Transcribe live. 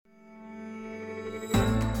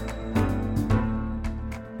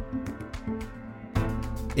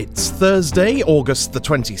It's Thursday, August the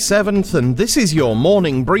 27th, and this is your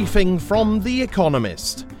morning briefing from The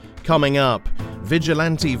Economist. Coming up,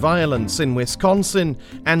 vigilante violence in Wisconsin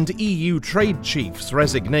and EU trade chief's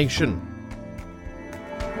resignation.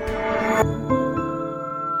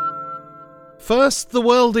 First, the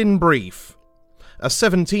world in brief. A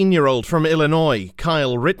 17-year-old from Illinois,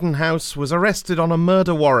 Kyle Rittenhouse, was arrested on a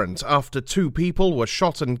murder warrant after two people were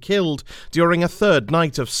shot and killed during a third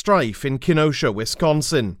night of strife in Kenosha,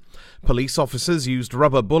 Wisconsin. Police officers used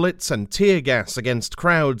rubber bullets and tear gas against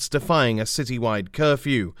crowds defying a citywide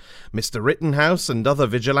curfew. Mr. Rittenhouse and other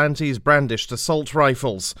vigilantes brandished assault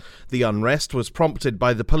rifles. The unrest was prompted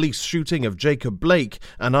by the police shooting of Jacob Blake,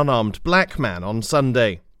 an unarmed black man, on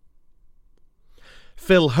Sunday.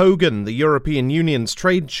 Phil Hogan, the European Union's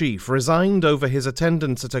trade chief, resigned over his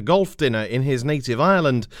attendance at a golf dinner in his native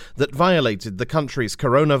Ireland that violated the country's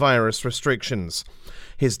coronavirus restrictions.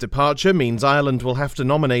 His departure means Ireland will have to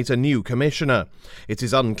nominate a new commissioner. It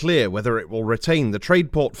is unclear whether it will retain the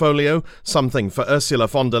trade portfolio, something for Ursula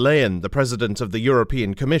von der Leyen, the president of the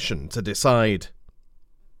European Commission, to decide.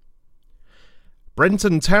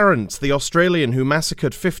 Brenton Tarrant, the Australian who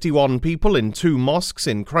massacred 51 people in two mosques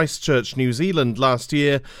in Christchurch, New Zealand last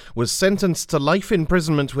year, was sentenced to life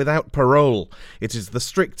imprisonment without parole. It is the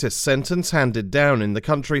strictest sentence handed down in the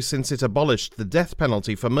country since it abolished the death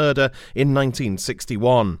penalty for murder in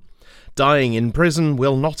 1961. Dying in prison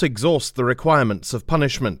will not exhaust the requirements of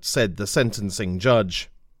punishment, said the sentencing judge.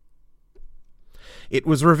 It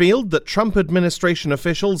was revealed that Trump administration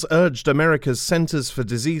officials urged America's Centers for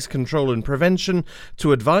Disease Control and Prevention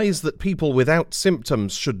to advise that people without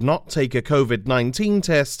symptoms should not take a COVID-19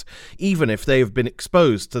 test, even if they have been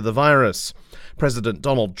exposed to the virus. President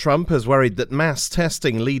Donald Trump has worried that mass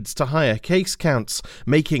testing leads to higher case counts,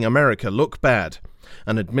 making America look bad.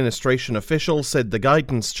 An administration official said the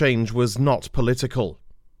guidance change was not political.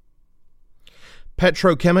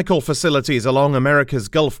 Petrochemical facilities along America's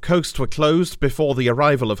Gulf Coast were closed before the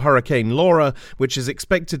arrival of Hurricane Laura, which is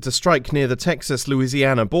expected to strike near the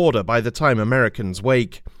Texas-Louisiana border by the time Americans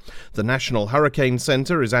wake. The National Hurricane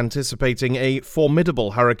Center is anticipating a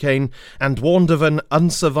formidable hurricane and warned of an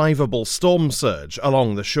unsurvivable storm surge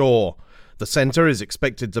along the shore. The center is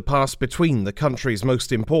expected to pass between the country's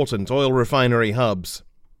most important oil refinery hubs.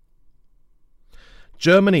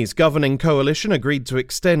 Germany's governing coalition agreed to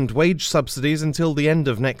extend wage subsidies until the end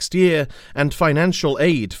of next year and financial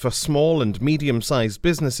aid for small and medium-sized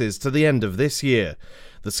businesses to the end of this year.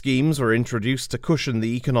 The schemes were introduced to cushion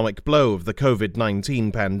the economic blow of the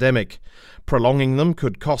COVID-19 pandemic. Prolonging them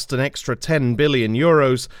could cost an extra 10 billion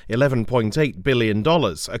euros, $11.8 billion,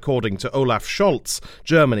 according to Olaf Scholz,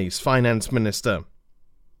 Germany's finance minister.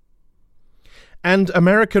 And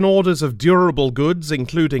American orders of durable goods,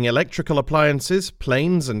 including electrical appliances,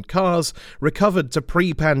 planes and cars, recovered to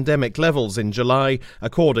pre-pandemic levels in July,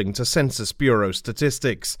 according to Census Bureau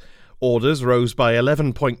statistics. Orders rose by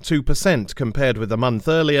 11.2% compared with a month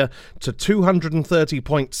earlier to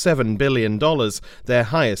 $230.7 billion, their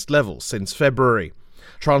highest level since February.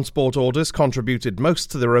 Transport orders contributed most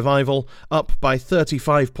to the revival, up by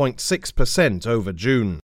 35.6% over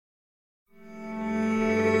June.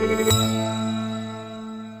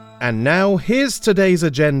 And now, here's today's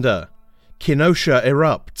agenda. Kenosha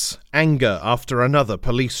erupts. Anger after another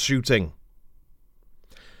police shooting.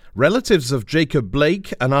 Relatives of Jacob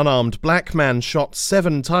Blake, an unarmed black man shot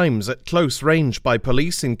 7 times at close range by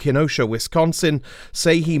police in Kenosha, Wisconsin,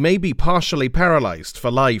 say he may be partially paralyzed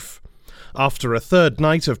for life. After a third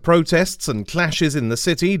night of protests and clashes in the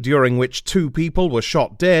city, during which 2 people were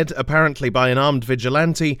shot dead, apparently by an armed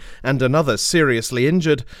vigilante, and another seriously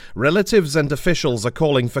injured, relatives and officials are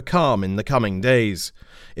calling for calm in the coming days.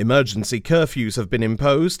 Emergency curfews have been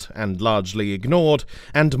imposed, and largely ignored,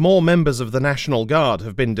 and more members of the National Guard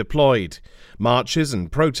have been deployed. Marches and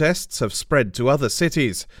protests have spread to other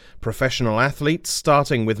cities. Professional athletes,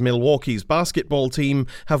 starting with Milwaukee's basketball team,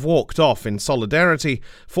 have walked off in solidarity,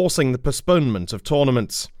 forcing the postponement of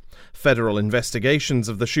tournaments. Federal investigations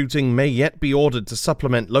of the shooting may yet be ordered to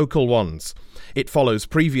supplement local ones. It follows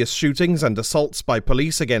previous shootings and assaults by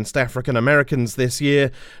police against African Americans this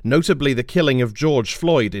year, notably the killing of George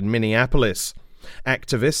Floyd in Minneapolis.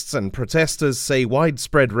 Activists and protesters say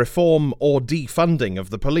widespread reform or defunding of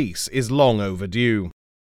the police is long overdue.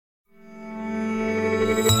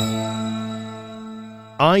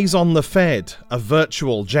 Eyes on the Fed, a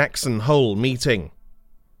virtual Jackson Hole meeting.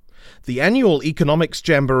 The annual Economics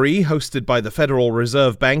Jamboree, hosted by the Federal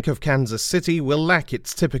Reserve Bank of Kansas City, will lack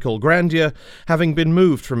its typical grandeur, having been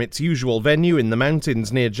moved from its usual venue in the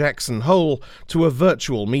mountains near Jackson Hole to a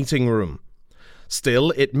virtual meeting room.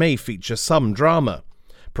 Still, it may feature some drama.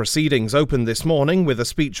 Proceedings opened this morning with a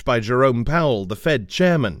speech by Jerome Powell, the Fed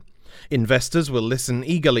chairman. Investors will listen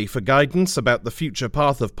eagerly for guidance about the future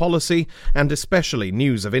path of policy and especially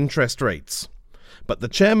news of interest rates. But the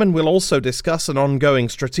chairman will also discuss an ongoing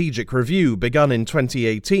strategic review begun in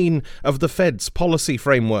 2018 of the Fed's policy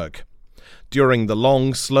framework. During the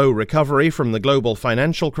long, slow recovery from the global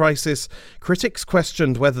financial crisis, critics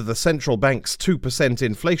questioned whether the central bank's 2%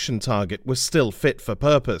 inflation target was still fit for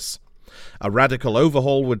purpose. A radical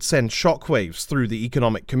overhaul would send shockwaves through the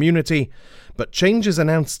economic community, but changes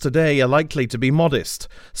announced today are likely to be modest,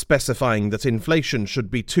 specifying that inflation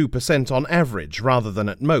should be 2% on average rather than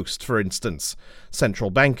at most, for instance. Central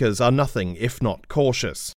bankers are nothing if not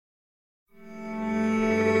cautious.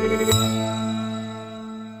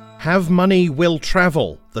 Have money, will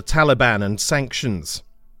travel, the Taliban and sanctions.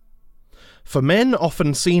 For men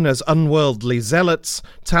often seen as unworldly zealots,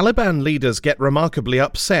 Taliban leaders get remarkably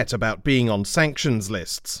upset about being on sanctions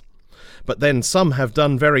lists. But then some have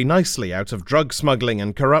done very nicely out of drug smuggling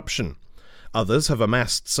and corruption. Others have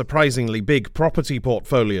amassed surprisingly big property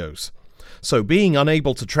portfolios. So being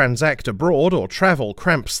unable to transact abroad or travel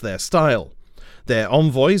cramps their style. Their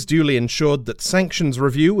envoys duly ensured that sanctions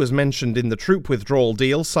review was mentioned in the troop withdrawal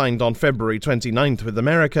deal signed on February 29th with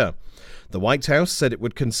America. The White House said it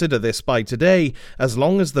would consider this by today, as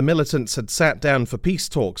long as the militants had sat down for peace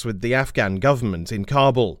talks with the Afghan government in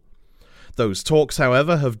Kabul. Those talks,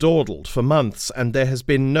 however, have dawdled for months, and there has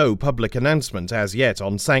been no public announcement as yet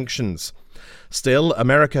on sanctions. Still,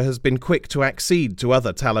 America has been quick to accede to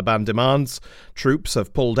other Taliban demands. Troops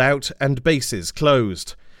have pulled out and bases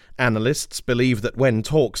closed. Analysts believe that when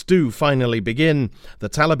talks do finally begin, the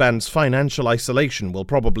Taliban's financial isolation will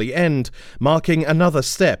probably end, marking another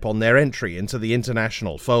step on their entry into the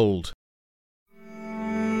international fold.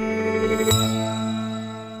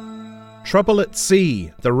 Trouble at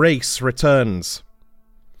sea, the race returns.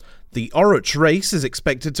 The Oruç race is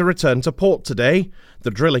expected to return to port today. The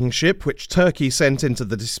drilling ship, which Turkey sent into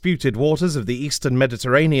the disputed waters of the eastern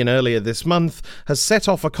Mediterranean earlier this month, has set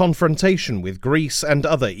off a confrontation with Greece and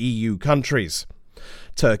other EU countries.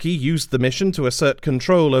 Turkey used the mission to assert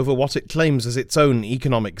control over what it claims as its own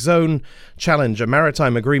economic zone, challenge a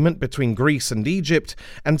maritime agreement between Greece and Egypt,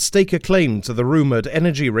 and stake a claim to the rumoured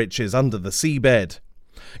energy riches under the seabed.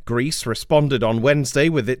 Greece responded on Wednesday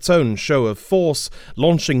with its own show of force,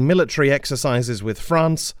 launching military exercises with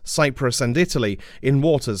France, Cyprus and Italy in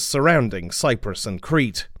waters surrounding Cyprus and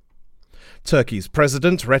Crete. Turkey's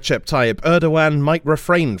President Recep Tayyip Erdogan might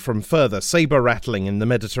refrain from further sabre-rattling in the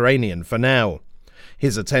Mediterranean for now.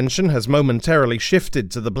 His attention has momentarily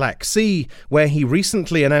shifted to the Black Sea, where he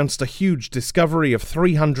recently announced a huge discovery of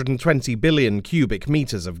 320 billion cubic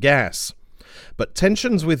meters of gas. But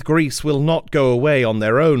tensions with Greece will not go away on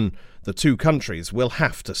their own. The two countries will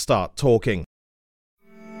have to start talking.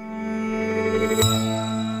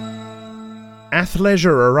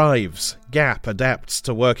 Athleisure arrives. Gap adapts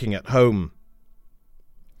to working at home.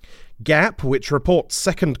 Gap, which reports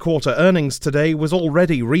second quarter earnings today, was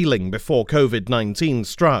already reeling before COVID-19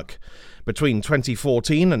 struck. Between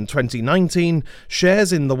 2014 and 2019,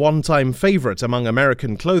 shares in the one-time favourite among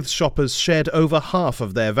American clothes shoppers shed over half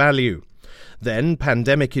of their value. Then,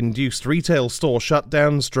 pandemic-induced retail store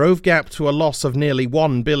shutdowns drove Gap to a loss of nearly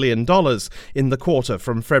 $1 billion in the quarter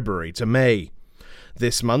from February to May.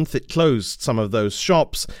 This month it closed some of those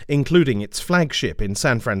shops, including its flagship in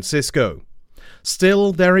San Francisco.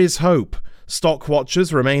 Still, there is hope. Stock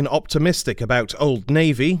watchers remain optimistic about Old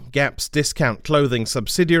Navy, Gap's discount clothing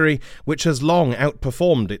subsidiary, which has long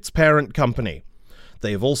outperformed its parent company.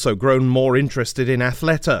 They have also grown more interested in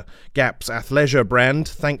Athleta, Gap's athleisure brand,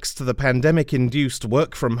 thanks to the pandemic-induced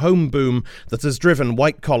work-from-home boom that has driven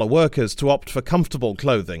white-collar workers to opt for comfortable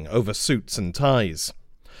clothing over suits and ties.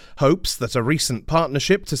 Hopes that a recent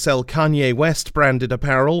partnership to sell Kanye West-branded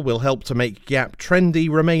apparel will help to make Gap trendy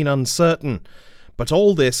remain uncertain, but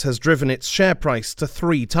all this has driven its share price to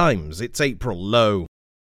 3 times its April low.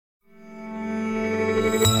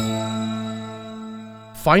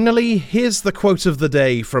 Finally, here's the quote of the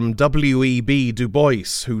day from W.E.B. Du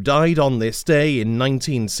Bois, who died on this day in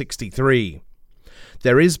 1963.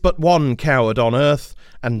 "There is but one coward on earth,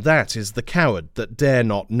 and that is the coward that dare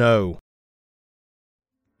not know."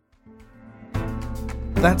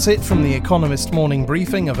 That's it from the Economist Morning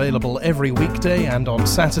Briefing, available every weekday and on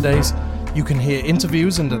Saturdays. You can hear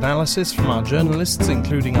interviews and analysis from our journalists,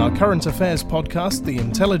 including our current affairs podcast, The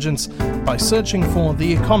Intelligence, by searching for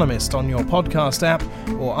The Economist on your podcast app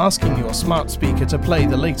or asking your smart speaker to play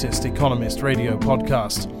the latest Economist radio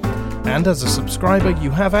podcast. And as a subscriber,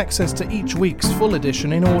 you have access to each week's full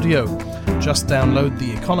edition in audio. Just download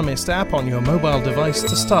the Economist app on your mobile device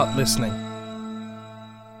to start listening.